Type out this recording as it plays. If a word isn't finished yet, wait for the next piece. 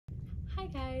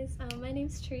guys, my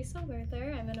name's Teresa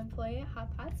Werther. I'm an employee at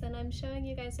Hot Pots, and I'm showing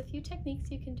you guys a few techniques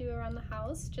you can do around the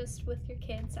house just with your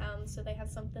kids so they have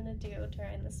something to do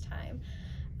during this time.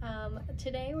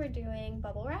 Today we're doing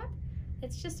bubble wrap.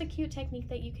 It's just a cute technique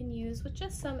that you can use with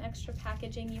just some extra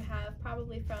packaging you have,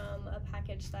 probably from a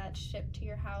package that shipped to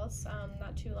your house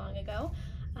not too long ago.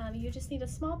 You just need a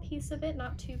small piece of it,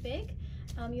 not too big.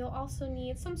 You'll also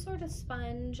need some sort of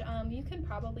sponge. You can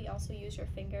probably also use your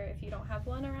finger if you don't have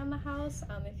one around the house,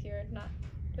 if you're not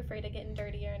afraid of getting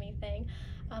dirty or anything.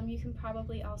 You can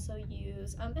probably also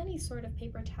use any sort of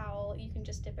paper towel. You can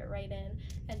just dip it right in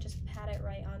and just pat it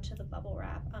right onto the bubble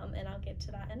wrap, and I'll get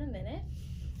to that in a minute.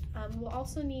 We'll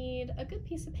also need a good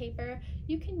piece of paper.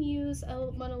 You can use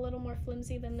one a little more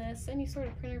flimsy than this. Any sort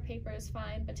of printer paper is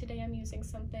fine, but today I'm using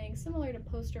something similar to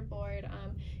poster board.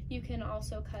 You can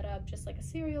also cut up just like a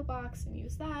cereal box and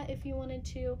use that if you wanted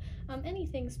to.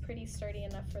 Anything's pretty sturdy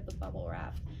enough for the bubble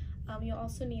wrap. You'll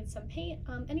also need some paint.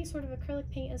 Any sort of acrylic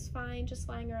paint is fine, just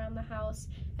lying around the house,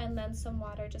 and then some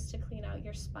water just to clean out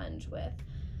your sponge with.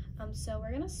 So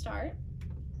we're gonna start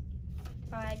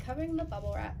by covering the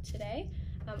bubble wrap today.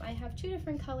 I have two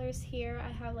different colors here. I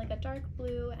have like a dark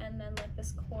blue and then like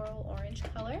this coral orange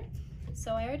color.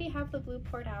 So I already have the blue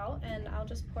poured out, and I'll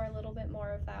just pour a little bit more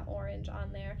of that orange on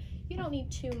there. You don't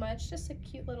need too much, just a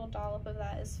cute little dollop of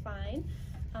that is fine.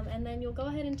 And then you'll go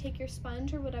ahead and take your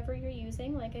sponge or whatever you're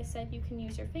using. Like I said, you can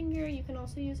use your finger, you can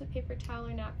also use a paper towel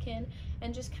or napkin,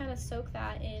 and just kind of soak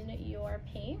that in your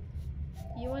paint.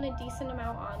 You want a decent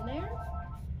amount on there.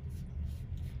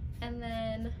 And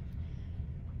then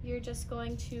you're just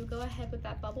going to go ahead with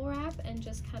that bubble wrap and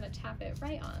just kind of tap it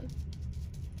right on.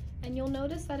 And you'll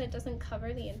notice that it doesn't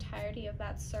cover the entirety of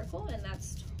that circle, and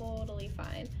that's totally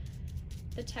fine.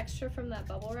 The texture from that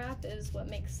bubble wrap is what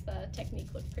makes the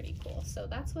technique look pretty cool. So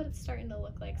that's what it's starting to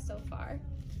look like so far.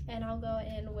 And I'll go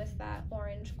in with that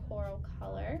orange coral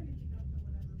color.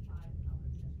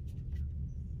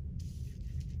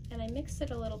 And I mixed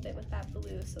it a little bit with that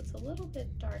blue, so it's a little bit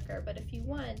darker, but if you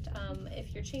want,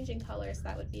 if you're changing colors,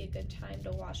 that would be a good time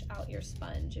to wash out your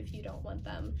sponge if you don't want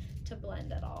them to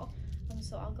blend at all.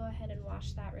 So I'll go ahead and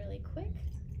wash that really quick.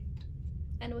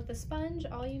 And with the sponge,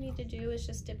 all you need to do is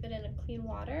just dip it in a clean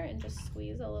water and just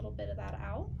squeeze a little bit of that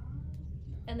out.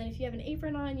 And then if you have an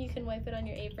apron on, you can wipe it on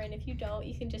your apron. If you don't,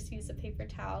 you can just use a paper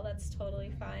towel, that's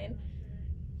totally fine.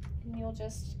 And you'll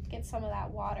just get some of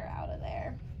that water out of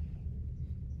there.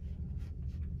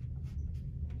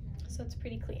 So it's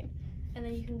pretty clean. And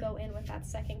then you can go in with that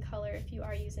second color if you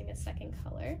are using a second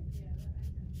color.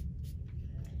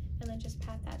 And then just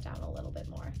pat that down a little bit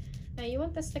more. Now you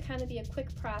want this to kind of be a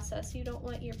quick process. You don't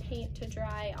want your paint to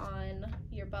dry on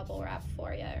your bubble wrap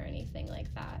for you or anything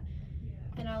like that.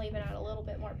 And I'll even add a little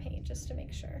bit more paint just to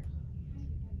make sure.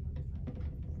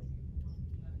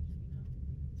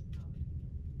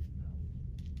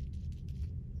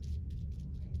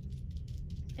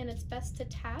 And it's best to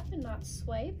tap and not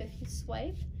swipe. If you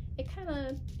swipe, it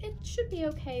should be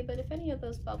okay, but if any of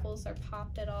those bubbles are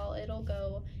popped at all, it'll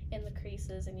go in the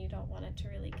creases and you don't want it to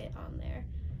really get on there.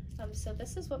 So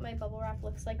this is what my bubble wrap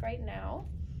looks like right now.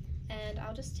 And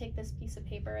I'll just take this piece of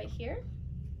paper right here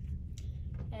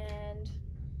and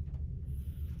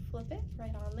flip it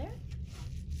right on there.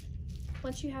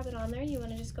 Once you have it on there, you want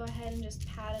to just go ahead and just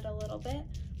pat it a little bit.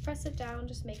 Press it down,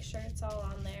 just make sure it's all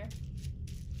on there.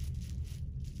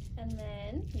 And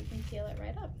then you can peel it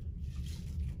right up.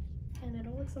 And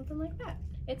it'll look something like that.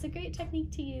 It's a great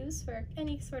technique to use for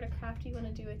any sort of craft you want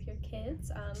to do with your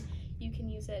kids. You can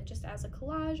use it just as a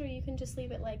collage, or you can just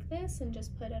leave it like this and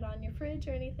just put it on your fridge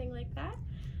or anything like that.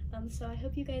 So I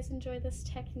hope you guys enjoy this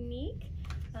technique.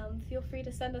 Feel free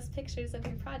to send us pictures of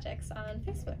your projects on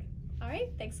Facebook. All right,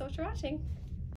 thanks so much for watching.